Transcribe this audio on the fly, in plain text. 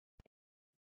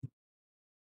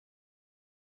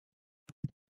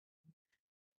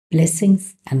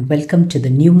Blessings and welcome to the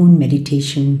new moon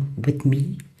meditation with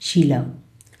me, Sheila.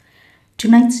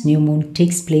 Tonight's new moon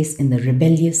takes place in the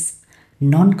rebellious,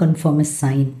 non-conformist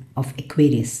sign of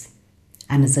Aquarius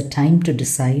and is a time to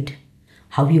decide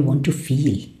how you want to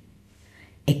feel.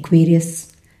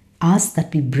 Aquarius asks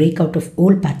that we break out of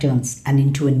old patterns and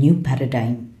into a new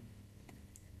paradigm.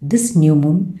 This new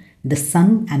moon, the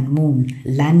sun and moon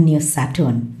land near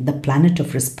Saturn, the planet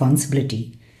of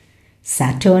responsibility.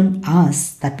 Saturn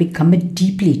asks that we commit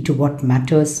deeply to what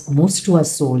matters most to our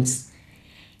souls,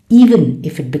 even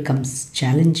if it becomes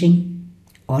challenging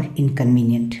or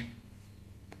inconvenient.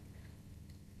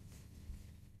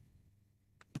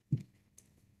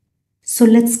 So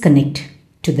let's connect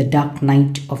to the dark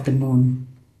night of the moon.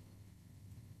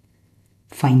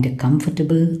 Find a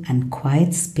comfortable and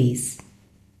quiet space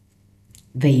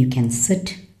where you can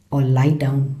sit or lie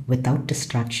down without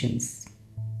distractions.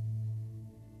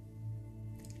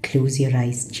 Close your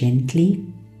eyes gently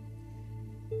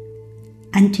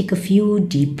and take a few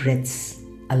deep breaths,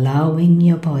 allowing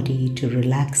your body to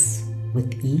relax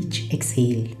with each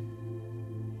exhale.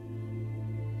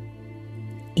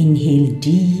 Inhale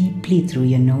deeply through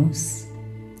your nose,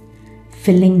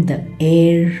 filling the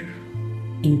air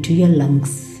into your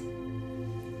lungs,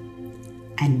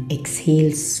 and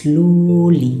exhale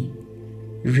slowly,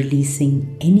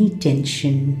 releasing any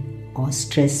tension or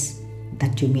stress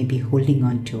that you may be holding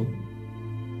on to.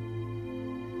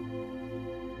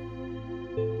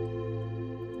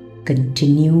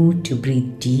 Continue to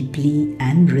breathe deeply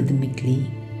and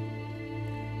rhythmically,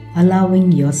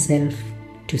 allowing yourself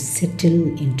to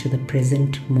settle into the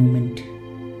present moment.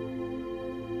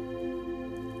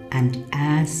 And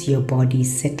as your body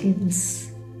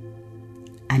settles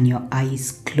and your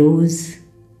eyes close,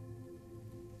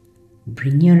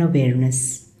 bring your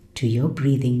awareness to your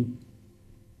breathing.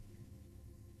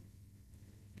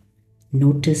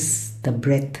 Notice the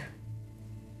breath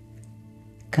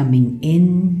coming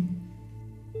in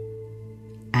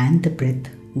and the breath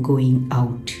going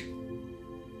out.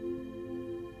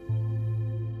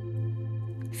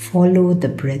 Follow the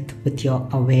breath with your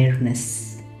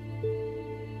awareness.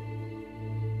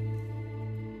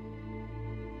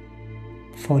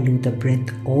 Follow the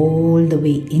breath all the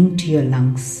way into your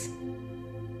lungs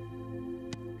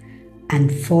and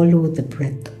follow the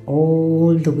breath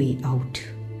all the way out,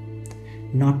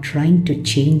 not trying to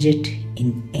change it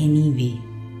in any way.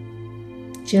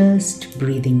 Just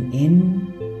breathing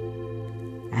in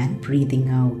and breathing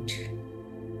out.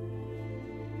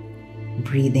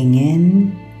 Breathing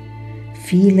in,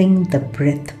 feeling the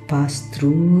breath pass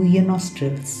through your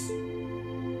nostrils,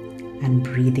 and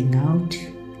breathing out,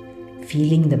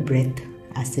 feeling the breath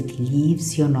as it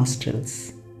leaves your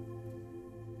nostrils.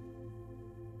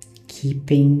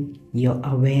 Keeping your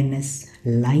awareness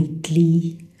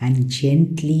lightly and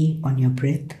gently on your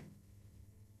breath.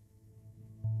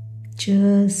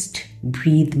 Just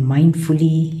breathe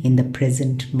mindfully in the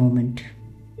present moment.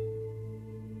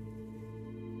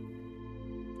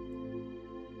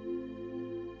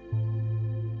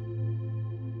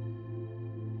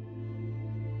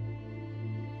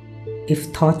 If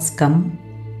thoughts come,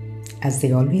 as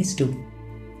they always do,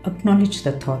 acknowledge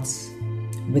the thoughts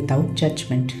without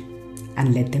judgment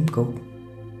and let them go.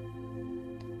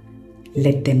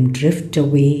 Let them drift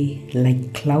away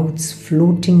like clouds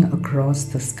floating across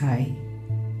the sky,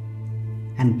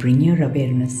 and bring your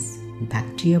awareness back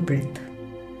to your breath,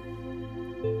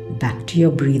 back to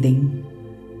your breathing,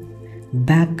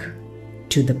 back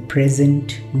to the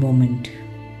present moment.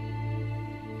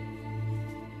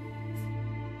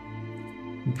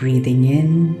 Breathing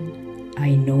in,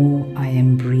 I know I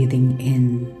am breathing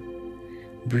in.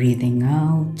 Breathing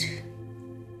out,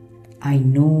 I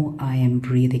know I am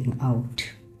breathing out.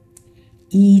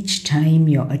 Each time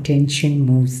your attention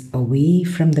moves away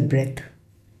from the breath,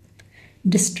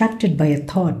 distracted by a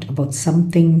thought about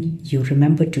something you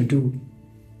remember to do,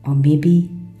 or maybe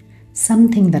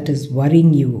something that is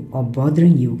worrying you or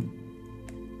bothering you,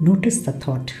 notice the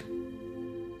thought.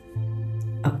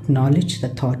 Acknowledge the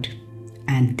thought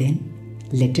and then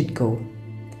let it go.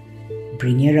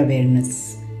 Bring your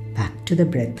awareness back to the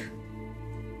breath,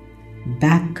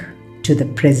 back to the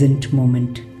present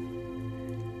moment,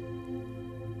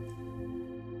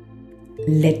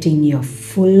 letting your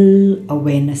full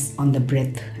awareness on the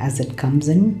breath as it comes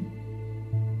in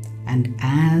and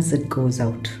as it goes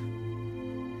out.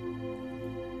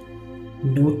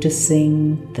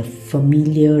 Noticing the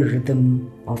familiar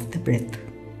rhythm of the breath.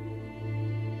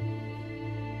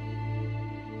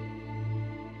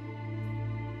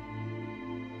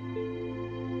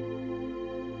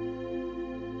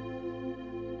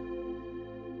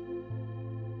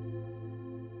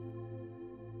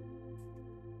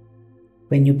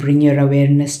 When you bring your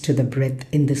awareness to the breath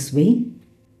in this way,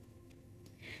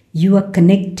 you are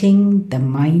connecting the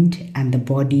mind and the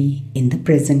body in the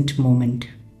present moment.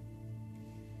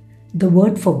 The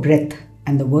word for breath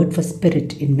and the word for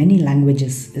spirit in many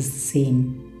languages is the same.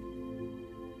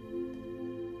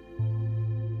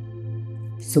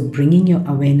 So bringing your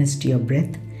awareness to your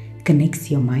breath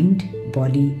connects your mind,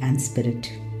 body, and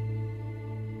spirit.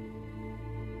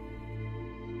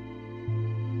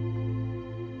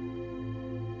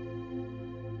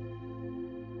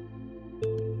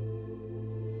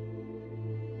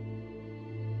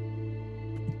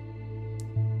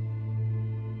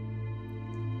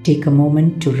 Take a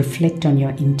moment to reflect on your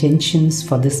intentions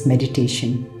for this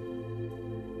meditation.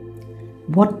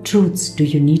 What truths do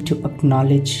you need to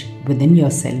acknowledge within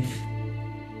yourself?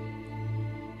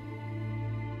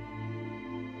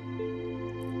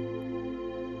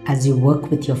 As you work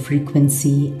with your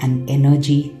frequency and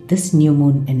energy this new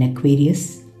moon in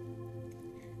Aquarius,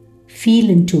 feel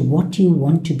into what you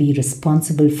want to be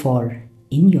responsible for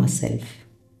in yourself.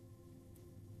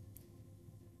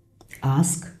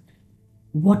 Ask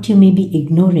what you may be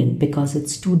ignoring because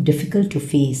it's too difficult to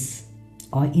face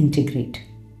or integrate.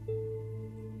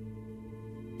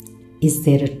 Is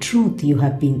there a truth you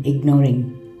have been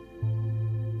ignoring?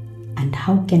 And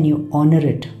how can you honor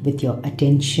it with your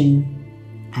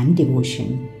attention and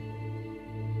devotion?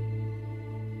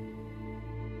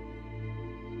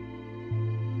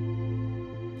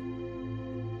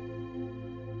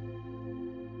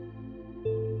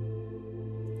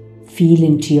 Feel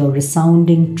into your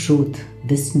resounding truth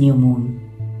this new moon.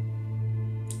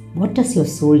 What does your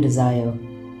soul desire?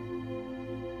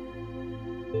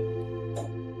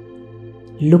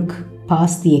 Look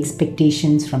past the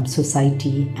expectations from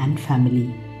society and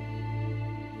family.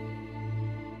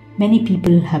 Many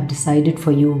people have decided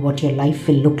for you what your life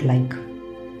will look like,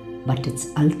 but it's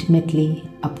ultimately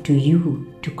up to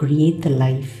you to create the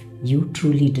life you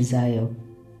truly desire.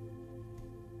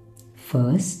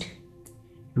 First,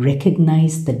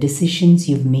 recognize the decisions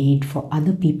you've made for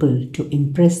other people to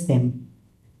impress them,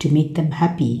 to make them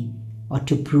happy, or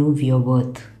to prove your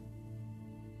worth.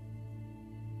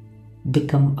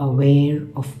 Become aware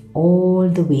of all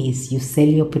the ways you sell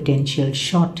your potential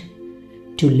short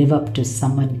to live up to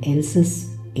someone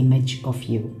else's image of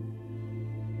you.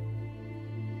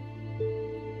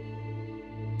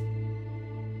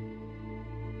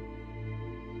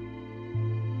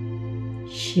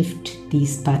 Shift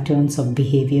these patterns of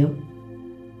behavior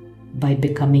by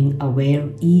becoming aware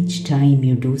each time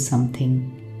you do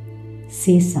something,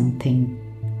 say something,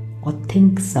 or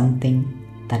think something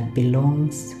that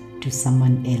belongs to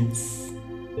someone else.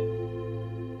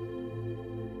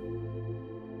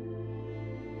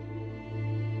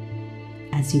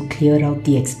 As you clear out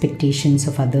the expectations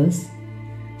of others,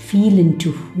 feel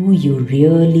into who you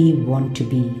really want to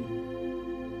be.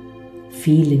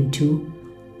 Feel into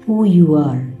who you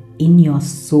are in your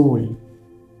soul.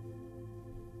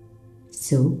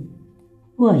 So,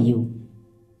 who are you?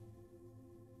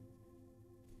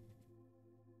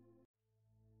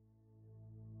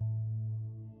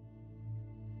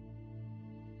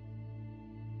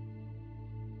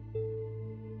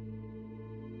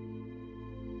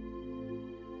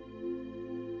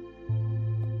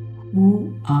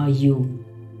 Who are you?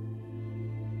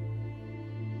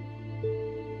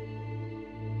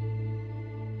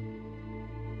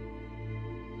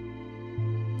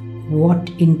 What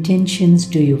intentions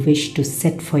do you wish to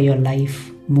set for your life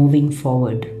moving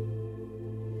forward?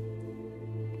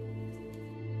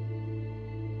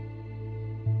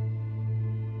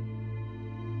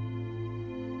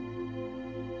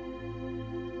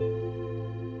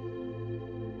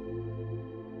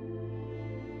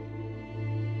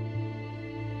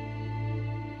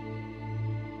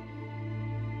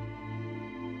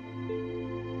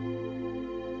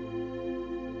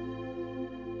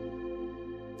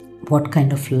 What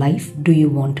kind of life do you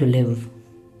want to live?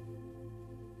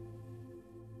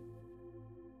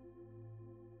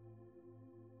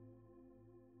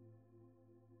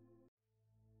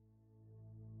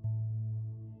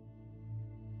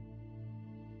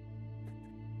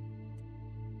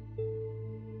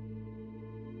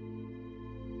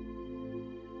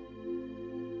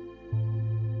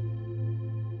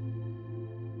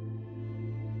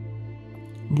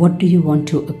 What do you want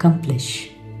to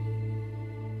accomplish?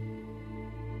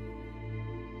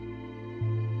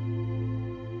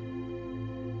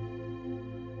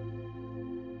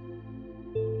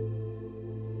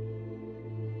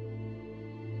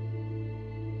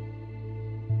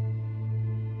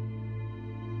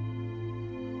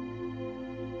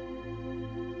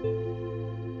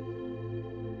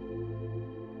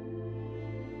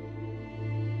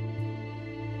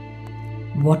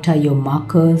 What are your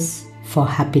markers for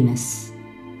happiness?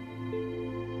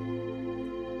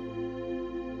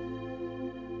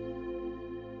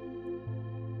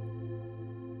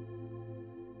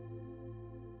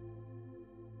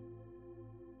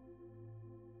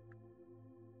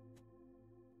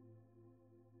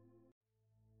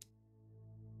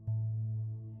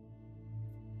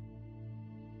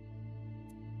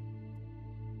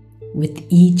 With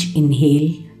each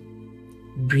inhale,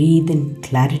 breathe in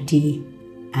clarity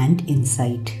and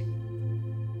insight.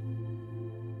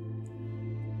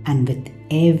 And with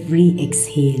every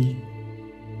exhale,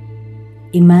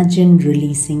 imagine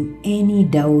releasing any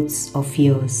doubts or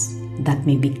fears that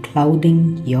may be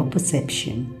clouding your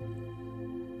perception.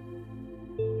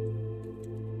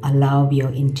 Allow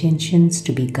your intentions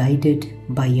to be guided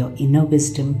by your inner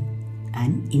wisdom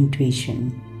and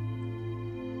intuition.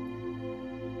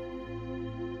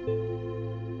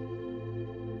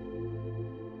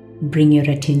 Bring your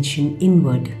attention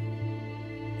inward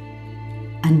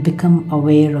and become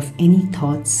aware of any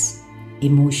thoughts,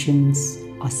 emotions,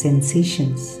 or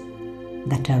sensations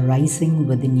that are rising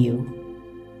within you.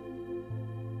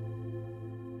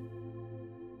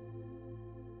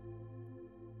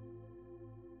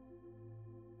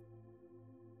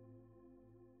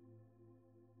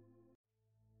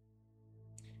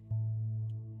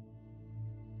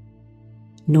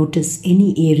 Notice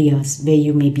any areas where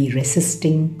you may be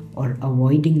resisting or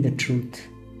avoiding the truth.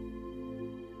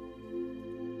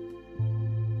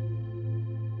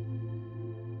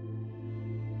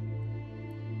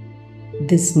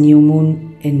 This new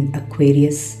moon in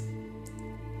Aquarius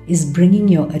is bringing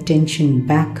your attention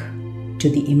back to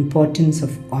the importance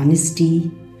of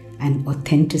honesty and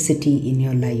authenticity in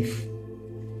your life.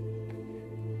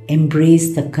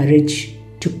 Embrace the courage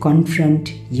to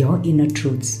confront your inner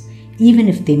truths, even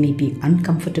if they may be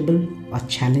uncomfortable or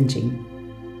challenging.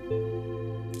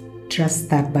 Trust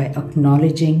that by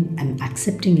acknowledging and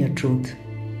accepting your truth,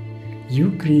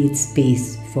 you create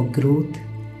space for growth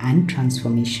and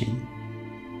transformation.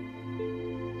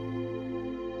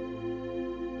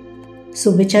 So,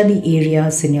 which are the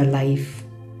areas in your life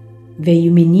where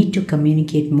you may need to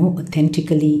communicate more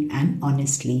authentically and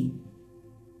honestly?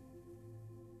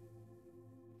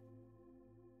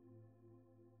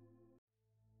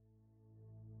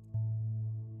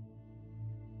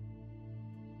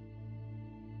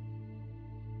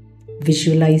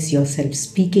 Visualize yourself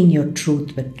speaking your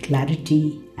truth with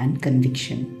clarity and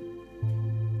conviction.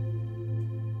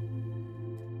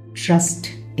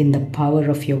 Trust in the power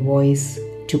of your voice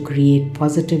to create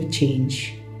positive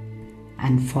change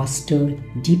and foster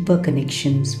deeper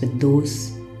connections with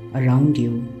those around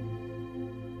you.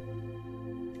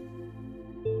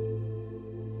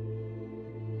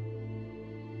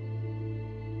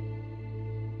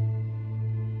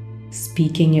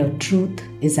 Speaking your truth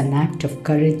is an act of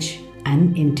courage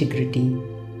and integrity.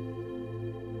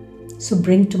 So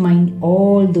bring to mind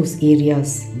all those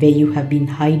areas where you have been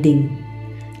hiding,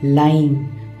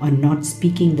 lying, or not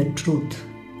speaking the truth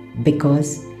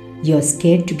because you're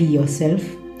scared to be yourself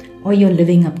or you're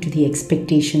living up to the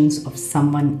expectations of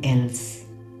someone else.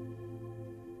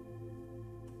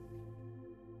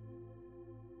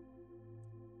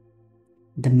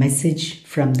 The message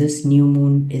from this new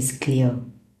moon is clear.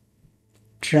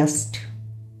 Trust,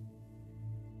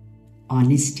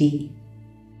 honesty,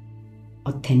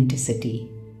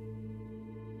 authenticity.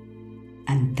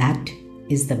 And that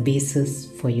is the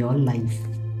basis for your life.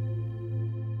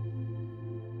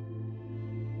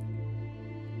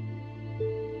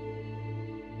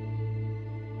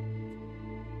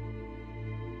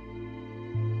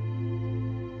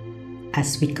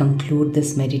 As we conclude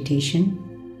this meditation,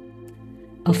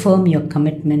 affirm your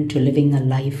commitment to living a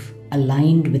life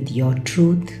aligned with your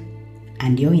truth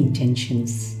and your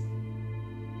intentions.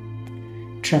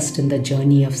 Trust in the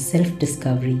journey of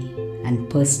self-discovery and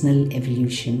personal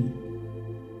evolution.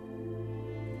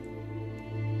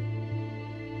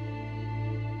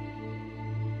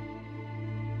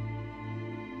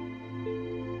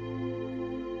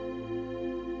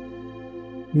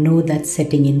 Know that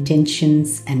setting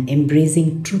intentions and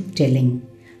embracing truth-telling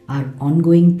are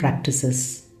ongoing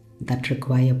practices that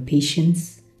require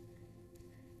patience,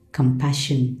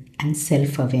 compassion, and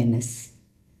self-awareness.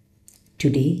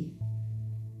 Today,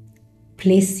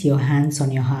 place your hands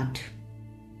on your heart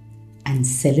and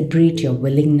celebrate your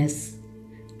willingness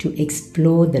to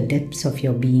explore the depths of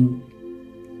your being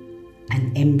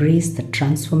and embrace the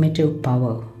transformative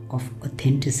power of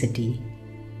authenticity.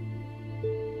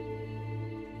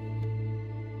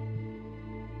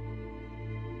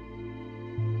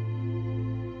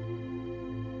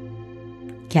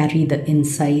 Carry the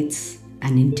insights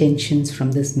and intentions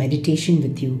from this meditation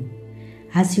with you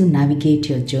as you navigate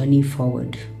your journey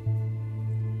forward.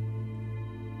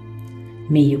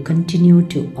 May you continue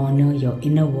to honor your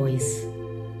inner voice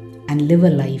and live a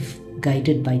life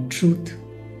guided by truth,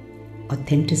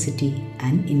 authenticity,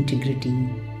 and integrity.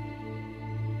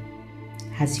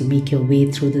 As you make your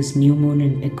way through this new moon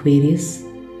in Aquarius,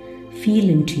 feel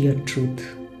into your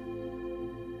truth.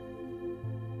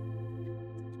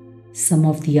 Some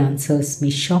of the answers may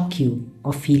shock you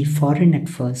or feel foreign at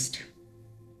first,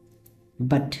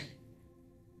 but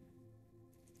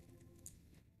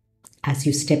as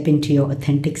you step into your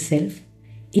authentic self,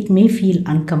 it may feel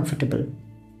uncomfortable.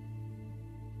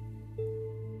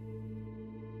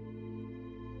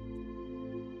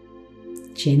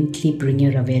 Gently bring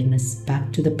your awareness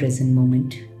back to the present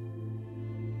moment.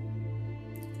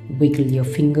 Wiggle your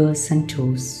fingers and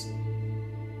toes.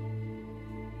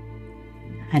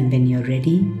 And when you're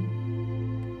ready,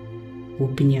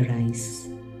 open your eyes.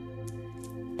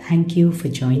 Thank you for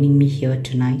joining me here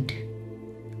tonight.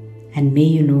 And may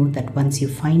you know that once you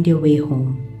find your way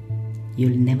home,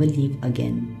 you'll never leave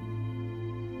again.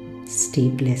 Stay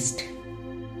blessed.